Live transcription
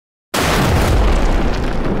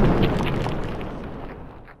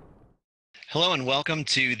Hello and welcome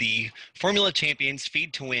to the Formula Champions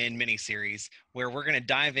Feed to Win mini-series, where we're going to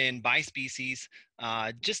dive in by species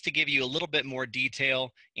just to give you a little bit more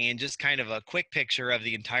detail and just kind of a quick picture of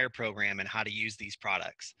the entire program and how to use these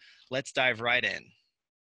products. Let's dive right in.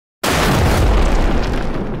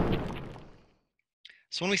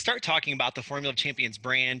 So when we start talking about the Formula Champions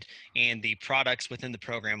brand and the products within the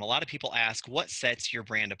program, a lot of people ask, what sets your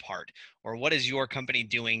brand apart? Or what is your company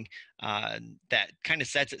doing that kind of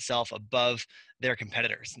sets itself above their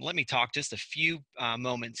competitors? And let me talk just a few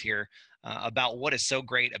moments here about what is so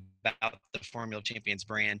great about the Formula Champions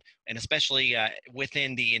brand, and especially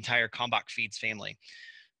within the entire Kalmbach Feeds family.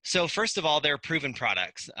 So first of all, they're proven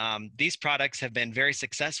products. These products have been very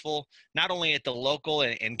successful, not only at the local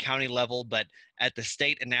and county level, but at the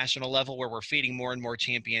state and national level, where we're feeding more and more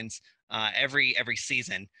champions every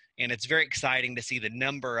season. And it's very exciting to see the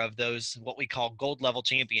number of those, what we call gold level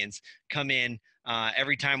champions, come in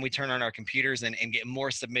every time we turn on our computers and get more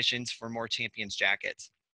submissions for more champions jackets.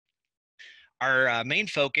 Our main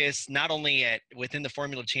focus, not only within the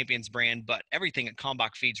Formula Champions brand, but everything at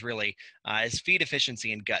Kalmbach Feeds really, is feed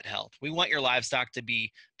efficiency and gut health. We want your livestock to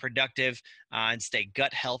be productive and stay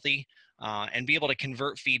gut healthy and be able to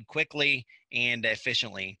convert feed quickly and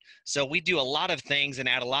efficiently. So we do a lot of things and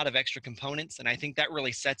add a lot of extra components, and I think that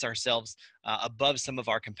really sets ourselves above some of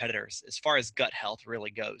our competitors as far as gut health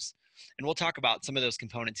really goes. And we'll talk about some of those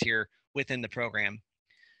components here within the program.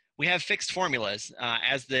 We have fixed formulas.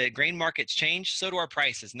 As the grain markets change, so do our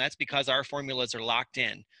prices, and that's because our formulas are locked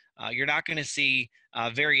in. You're not going to see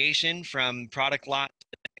variation from product lot,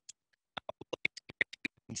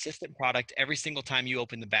 consistent product every single time you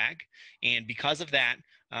open the bag. And because of that,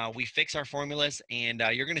 we fix our formulas, and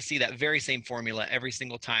you're going to see that very same formula every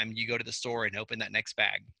single time you go to the store and open that next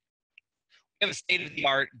bag. We have a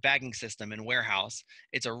state-of-the-art bagging system and warehouse.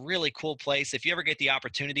 It's a really cool place. If you ever get the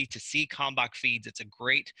opportunity to see Kalmbach Feeds, it's a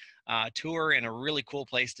great tour and a really cool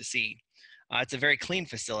place to see. It's a very clean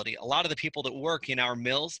facility. A lot of the people that work in our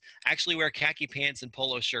mills actually wear khaki pants and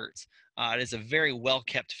polo shirts. It is a very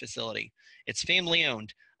well-kept facility. It's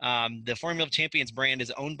family-owned. The Formula Champions brand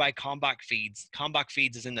is owned by Kalmbach Feeds. Kalmbach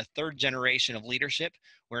Feeds is in the third generation of leadership,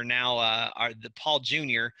 where now Paul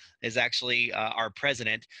Jr. is actually our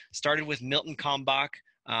president. Started with Milton Kalmbach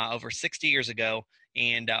over 60 years ago,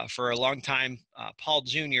 and for a long time, Paul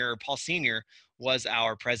Jr. or Paul Sr. was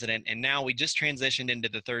our president, and now we just transitioned into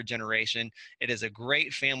the third generation. It is a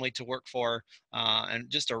great family to work for, and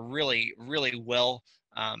just a really, really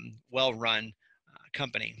well-run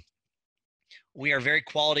company. We are very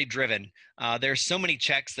quality driven. There's so many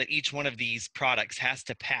checks that each one of these products has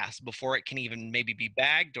to pass before it can even maybe be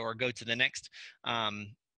bagged or go to the next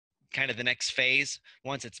kind of the next phase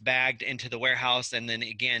once it's bagged into the warehouse, and then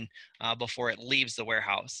again before it leaves the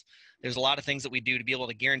warehouse. There's a lot of things that we do to be able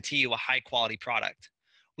to guarantee you a high quality product.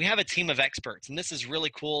 We have a team of experts, and this is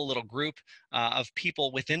really cool little group of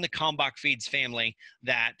people within the Kalmbach Feeds family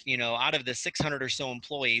that, you know, out of the 600 or so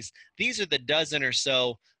employees, these are the dozen or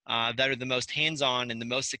so that are the most hands-on and the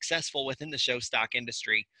most successful within the show stock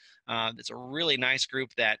industry. It's a really nice group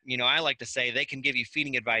that, you know, I like to say they can give you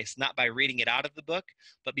feeding advice, not by reading it out of the book,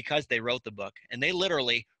 but because they wrote the book. And they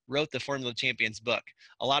literally wrote the Formula Champions book.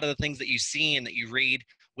 A lot of the things that you see and that you read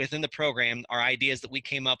within the program are ideas that we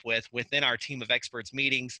came up with within our team of experts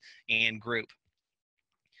meetings and group.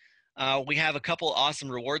 We have a couple awesome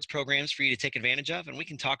rewards programs for you to take advantage of, and we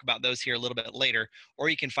can talk about those here a little bit later, or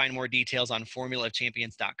you can find more details on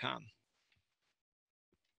formulaofchampions.com.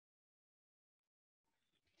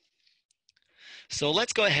 So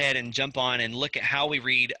let's go ahead and jump on and look at how we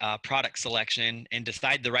read product selection and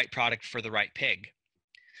decide the right product for the right pig.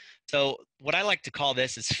 So what I like to call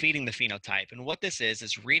this is feeding the phenotype. And what this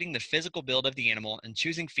is reading the physical build of the animal and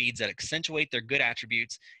choosing feeds that accentuate their good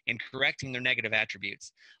attributes and correcting their negative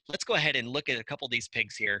attributes. Let's go ahead and look at a couple of these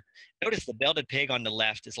pigs here. Notice the belted pig on the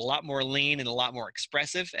left is a lot more lean and a lot more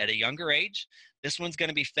expressive at a younger age. This one's going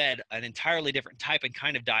to be fed an entirely different type and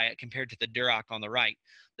kind of diet compared to the Duroc on the right.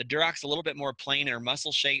 The Duroc's a little bit more plain in her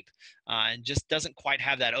muscle shape and just doesn't quite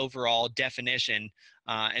have that overall definition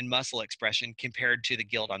and muscle expression compared to the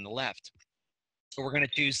Guild on the left. So we're going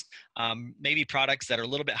to choose maybe products that are a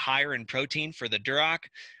little bit higher in protein for the Duroc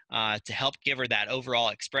to help give her that overall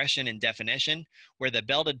expression and definition. Where the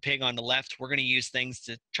belted pig on the left, we're going to use things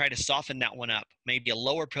to try to soften that one up. Maybe a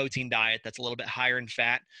lower protein diet that's a little bit higher in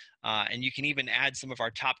fat. And you can even add some of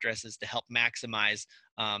our top dresses to help maximize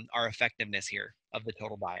our effectiveness here of the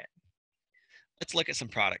total diet. Let's look at some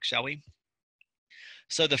products, shall we?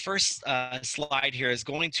 So the first slide here is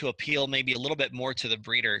going to appeal maybe a little bit more to the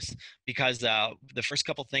breeders, because the first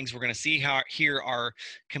couple things we're going to see here are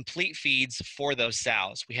complete feeds for those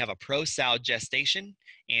sows. We have a pro sow gestation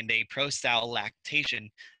and a pro sow lactation.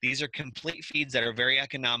 These are complete feeds that are very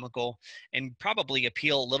economical and probably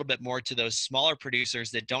appeal a little bit more to those smaller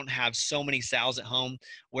producers that don't have so many sows at home,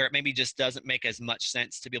 where it maybe just doesn't make as much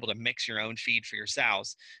sense to be able to mix your own feed for your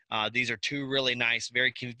sows. These are two really nice,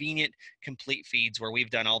 very convenient, complete feeds where we've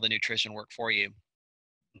done all the nutrition work for you.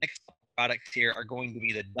 Next products here are going to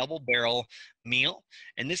be the double barrel meal,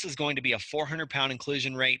 and this is going to be a 400-pound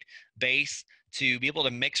inclusion rate base to be able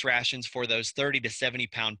to mix rations for those 30 to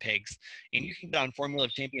 70-pound pigs. And you can get on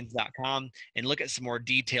formulaofchampions.com and look at some more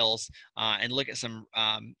details and look at some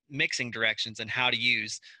mixing directions and how to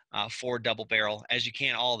use for double barrel, as you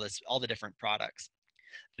can all the different products.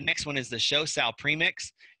 The next one is the Show Sal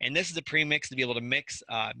Premix, and this is a premix to be able to mix,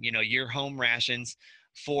 your home rations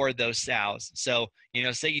for those sows. So,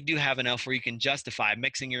 say you do have enough where you can justify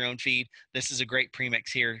mixing your own feed. This is a great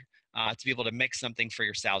premix here to be able to mix something for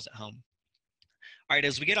your sows at home. All right,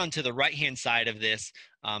 as we get onto the right-hand side of this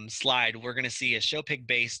slide, we're going to see a show pig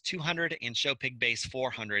base 200 and show pig base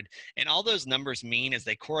 400. And all those numbers mean is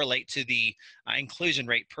they correlate to the inclusion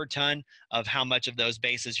rate per ton of how much of those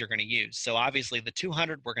bases you're going to use. So obviously the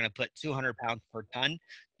 200, we're going to put 200 pounds per ton to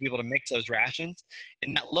be able to mix those rations.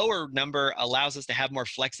 And that lower number allows us to have more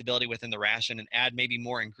flexibility within the ration and add maybe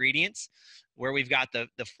more ingredients. Where we've got the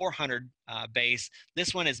 400 base,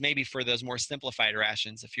 this one is maybe for those more simplified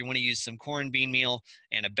rations. If you want to use some corn bean meal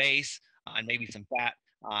and a base and maybe some fat,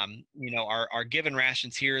 our given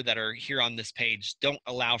rations here that are here on this page don't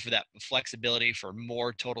allow for that flexibility for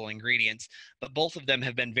more total ingredients, but both of them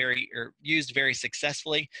have been used very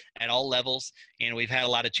successfully at all levels, and we've had a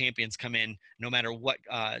lot of champions come in no matter what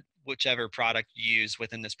whichever product you use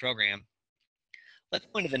within this program. Let's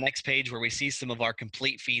go into the next page where we see some of our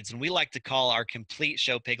complete feeds, and we like to call our complete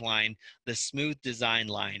show pig line the smooth design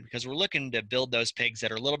line, because we're looking to build those pigs that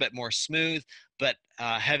are a little bit more smooth but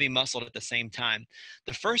heavy muscled at the same time.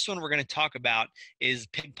 The first one we're going to talk about is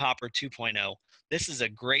Pig Popper 2.0. This is a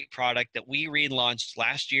great product that we relaunched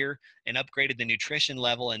last year and upgraded the nutrition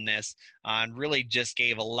level in this and really just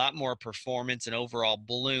gave a lot more performance and overall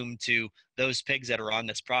bloom to those pigs that are on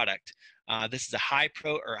this product. This is a high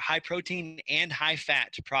protein and high fat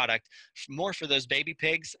product, more for those baby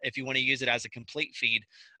pigs if you want to use it as a complete feed.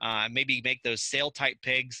 Maybe make those sale type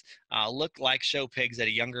pigs look like show pigs at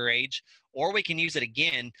a younger age, or we can use it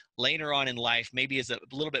again later on in life, maybe as a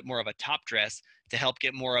little bit more of a top dress to help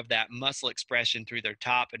get more of that muscle expression through their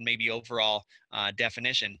top and maybe overall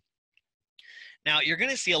definition. Now, you're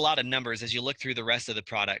going to see a lot of numbers as you look through the rest of the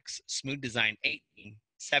products. Smooth Design 18,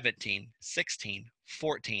 17, 16,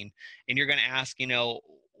 14. And you're going to ask,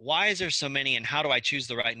 why is there so many and how do I choose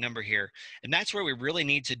the right number here? And that's where we really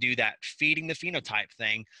need to do that feeding the phenotype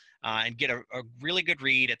thing and get a really good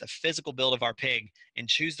read at the physical build of our pig and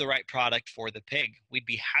choose the right product for the pig. We'd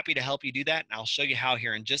be happy to help you do that, and I'll show you how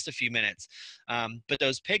here in just a few minutes. But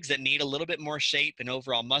those pigs that need a little bit more shape and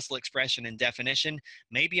overall muscle expression and definition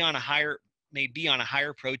may be on a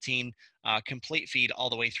higher protein complete feed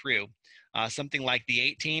all the way through. Something like the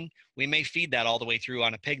 18, we may feed that all the way through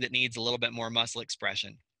on a pig that needs a little bit more muscle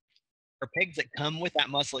expression. For pigs that come with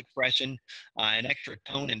that muscle expression and extra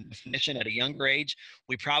tone and definition at a younger age,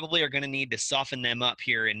 we probably are going to need to soften them up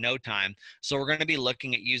here in no time. So we're going to be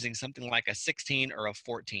looking at using something like a 16 or a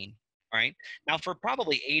 14. All right. Now, for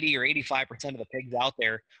probably 80 or 85% of the pigs out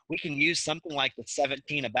there, we can use something like the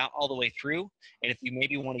 17 about all the way through. And if you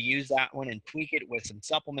maybe want to use that one and tweak it with some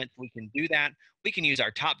supplements, we can do that. We can use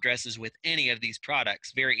our top dresses with any of these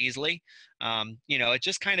products very easily. It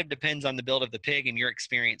just kind of depends on the build of the pig and your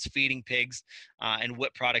experience feeding pigs and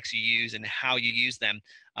what products you use and how you use them.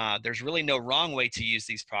 There's really no wrong way to use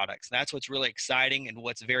these products. That's what's really exciting and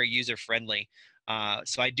what's very user-friendly.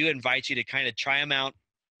 So I do invite you to kind of try them out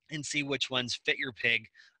and see which ones fit your pig,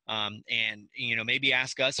 and maybe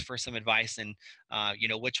ask us for some advice and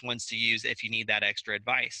which ones to use if you need that extra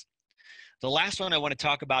advice. The last one I want to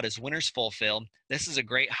talk about is Winner's Fulfill. This is a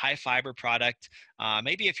great high fiber product.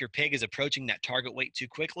 Maybe if your pig is approaching that target weight too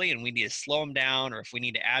quickly and we need to slow them down, or if we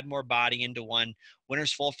need to add more body into one,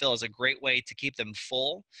 Winner's Fulfill is a great way to keep them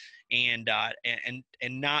full and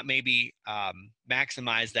not maybe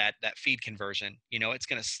maximize that feed conversion. It's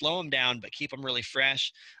going to slow them down, but keep them really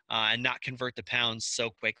fresh and not convert the pounds so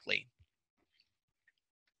quickly.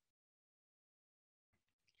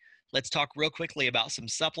 Let's talk real quickly about some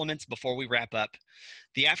supplements before we wrap up.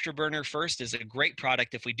 The Afterburner First is a great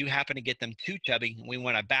product if we do happen to get them too chubby and we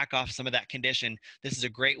want to back off some of that condition. This is a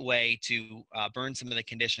great way to burn some of the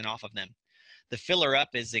condition off of them. The filler up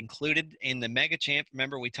is included in the Mega Champ.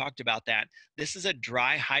 Remember, we talked about that. This is a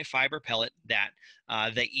dry, high fiber pellet that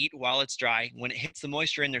they eat while it's dry. When it hits the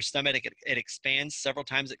moisture in their stomach, it expands several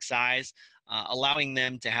times its size, allowing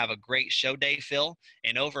them to have a great show day fill.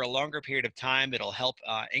 And over a longer period of time, it'll help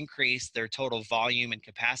increase their total volume and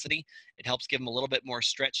capacity. It helps give them a little bit more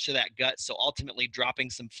stretch to that gut. So ultimately dropping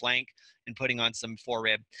some flank and putting on some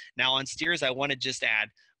forerib. Now on steers, I want to just add,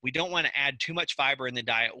 we don't want to add too much fiber in the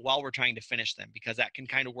diet while we're trying to finish them, because that can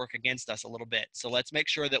kind of work against us a little bit. So let's make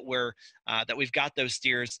sure that we've got those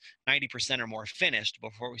steers 90% or more finished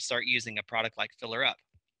before we start using a product like Filler Up.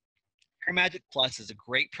 Hair Magic Plus is a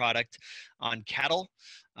great product on cattle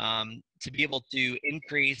to be able to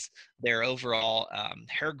increase their overall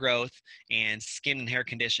hair growth and skin and hair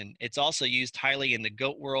condition. It's also used highly in the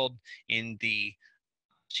goat world, in the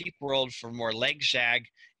sheep world for more leg shag,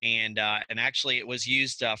 and actually it was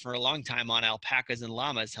used for a long time on alpacas and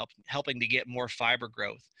llamas, helping to get more fiber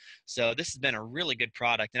growth. So this has been a really good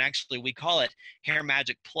product, and actually we call it Hair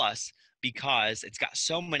Magic Plus because it's got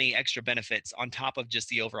so many extra benefits on top of just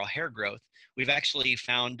the overall hair growth. We've actually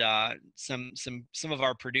found some of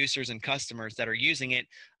our producers and customers that are using it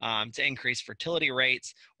to increase fertility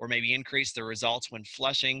rates, or maybe increase the results when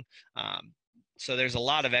flushing. So there's a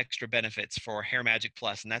lot of extra benefits for Hair Magic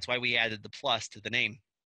Plus, and that's why we added the plus to the name.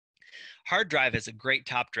 Hard Drive is a great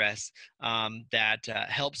top dress that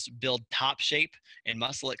helps build top shape and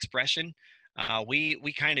muscle expression.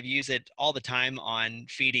 We kind of use it all the time on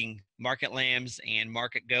feeding market lambs and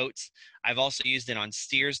market goats. I've also used it on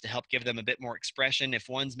steers to help give them a bit more expression. If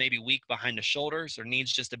one's maybe weak behind the shoulders or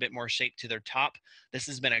needs just a bit more shape to their top, this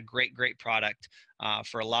has been a great product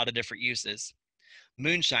for a lot of different uses.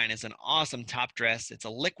 Moonshine is an awesome top dress. It's a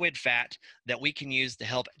liquid fat that we can use to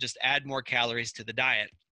help just add more calories to the diet.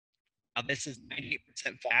 Now, this is 98%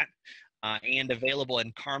 fat and available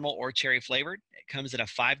in caramel or cherry flavored. It comes in a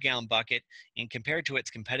 5-gallon bucket, and compared to its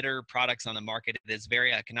competitor products on the market, it is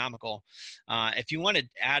very economical. If you want to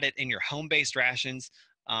add it in your home-based rations,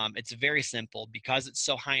 it's very simple. Because it's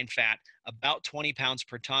so high in fat, about 20 pounds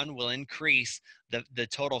per ton will increase the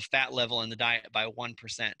total fat level in the diet by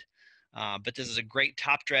 1%. But this is a great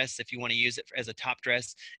top dress if you want to use it as a top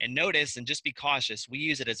dress. And notice, and just be cautious, we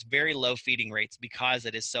use it as very low feeding rates because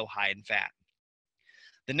it is so high in fat.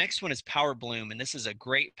 The next one is Power Bloom, and this is a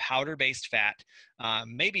great powder-based fat,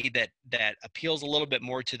 maybe that appeals a little bit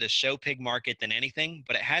more to the show pig market than anything,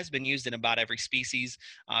 but it has been used in about every species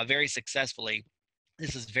very successfully.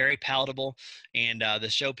 This is very palatable, and the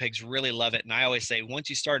show pigs really love it. And I always say, once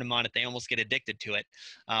you start them on it, they almost get addicted to it.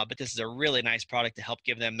 But this is a really nice product to help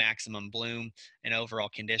give them maximum bloom and overall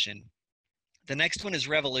condition. The next one is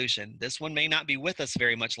Revolution. This one may not be with us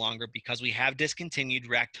very much longer because we have discontinued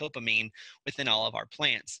ractopamine within all of our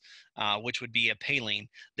plants, which would be a Paline.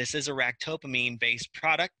 This is a ractopamine-based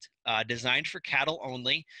product designed for cattle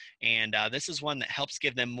only, and this is one that helps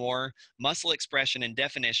give them more muscle expression and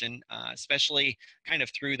definition, especially kind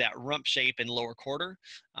of through that rump shape and lower quarter.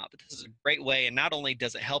 But this is a great way, and not only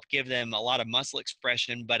does it help give them a lot of muscle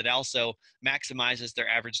expression, but it also maximizes their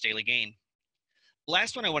average daily gain.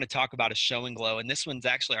 Last one I want to talk about is Show and Glow, and this one's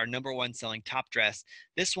actually our #1 selling top dress.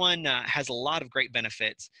 This one has a lot of great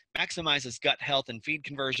benefits, maximizes gut health and feed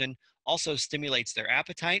conversion, also stimulates their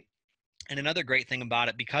appetite. And another great thing about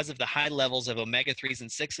it, because of the high levels of omega-3s and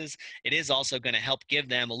 6s, it is also going to help give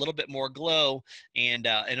them a little bit more glow and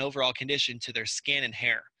an overall condition to their skin and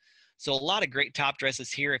hair. So a lot of great top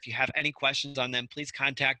dresses here. If you have any questions on them, please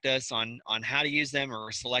contact us on how to use them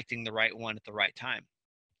or selecting the right one at the right time.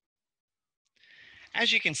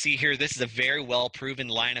 As you can see here, this is a very well-proven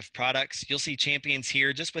line of products. You'll see champions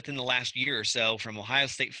here just within the last year or so from Ohio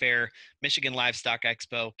State Fair, Michigan Livestock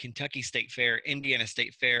Expo, Kentucky State Fair, Indiana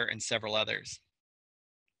State Fair, and several others.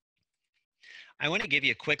 I want to give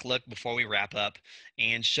you a quick look before we wrap up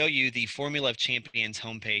and show you the Formula of Champions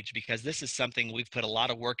homepage, because this is something we've put a lot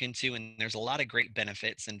of work into, and there's a lot of great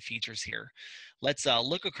benefits and features here. Let's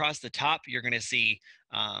look across the top. You're going to see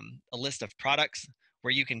a list of products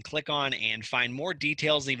where you can click on and find more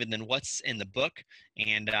details even than what's in the book,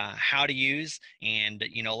 and how to use, and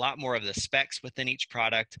a lot more of the specs within each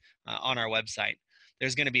product on our website.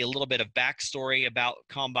 There's going to be a little bit of backstory about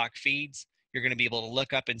Kalmbach Feeds. You're going to be able to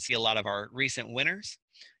look up and see a lot of our recent winners.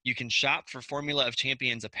 You can shop for Formula of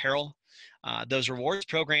Champions apparel. Those rewards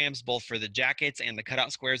programs, both for the jackets and the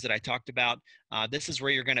cutout squares that I talked about, this is where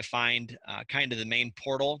you're going to find kind of the main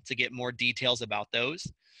portal to get more details about those.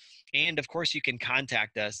 And of course, you can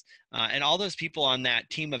contact us. And all those people on that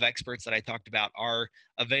team of experts that I talked about are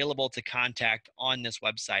available to contact on this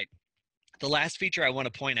website. The last feature I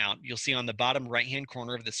want to point out, you'll see on the bottom right-hand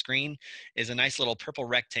corner of the screen is a nice little purple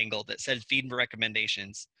rectangle that says feed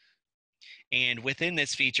recommendations. And within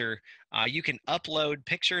this feature, you can upload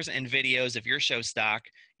pictures and videos of your show stock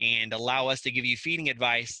and allow us to give you feeding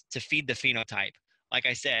advice to feed the phenotype. Like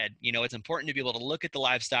I said, it's important to be able to look at the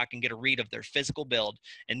livestock and get a read of their physical build.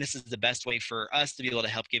 And this is the best way for us to be able to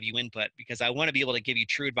help give you input, because I want to be able to give you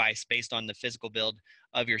true advice based on the physical build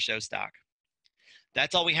of your show stock.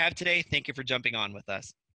 That's all we have today. Thank you for jumping on with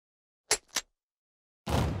us.